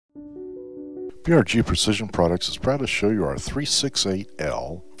BRG Precision Products is proud to show you our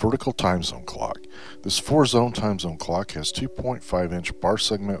 368L vertical time zone clock. This 4-zone time zone clock has 2.5-inch bar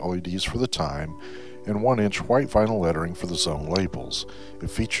segment LEDs for the time and 1-inch white vinyl lettering for the zone labels.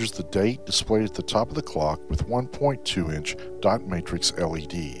 It features the date displayed at the top of the clock with 1.2-inch dot matrix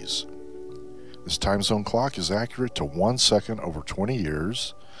LEDs. This time zone clock is accurate to 1 second over 20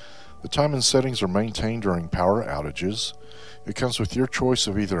 years. The time and settings are maintained during power outages. It comes with your choice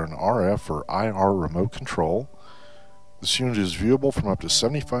of either an RF or IR remote control. This unit is viewable from up to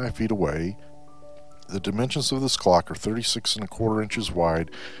 75 feet away. The dimensions of this clock are 36¼ inches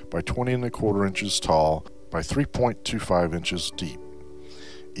wide by 20¼ inches tall by 3.25 inches deep.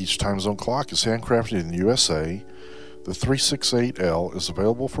 Each time zone clock is handcrafted in the USA. The 368L is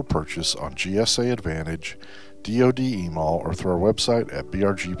available for purchase on GSA Advantage, DoD eMall, or through our website at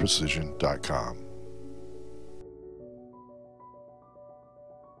brgprecision.com.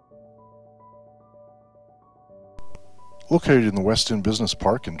 Located in the West End Business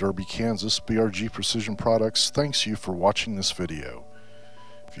Park in Derby, Kansas, BRG Precision Products thanks you for watching this video.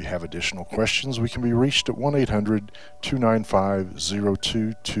 If you have additional questions, we can be reached at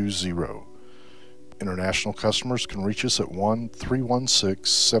 1-800-295-0220. International customers can reach us at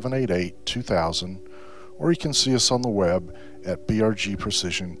 1-316-788-2000, or you can see us on the web at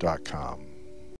brgprecision.com.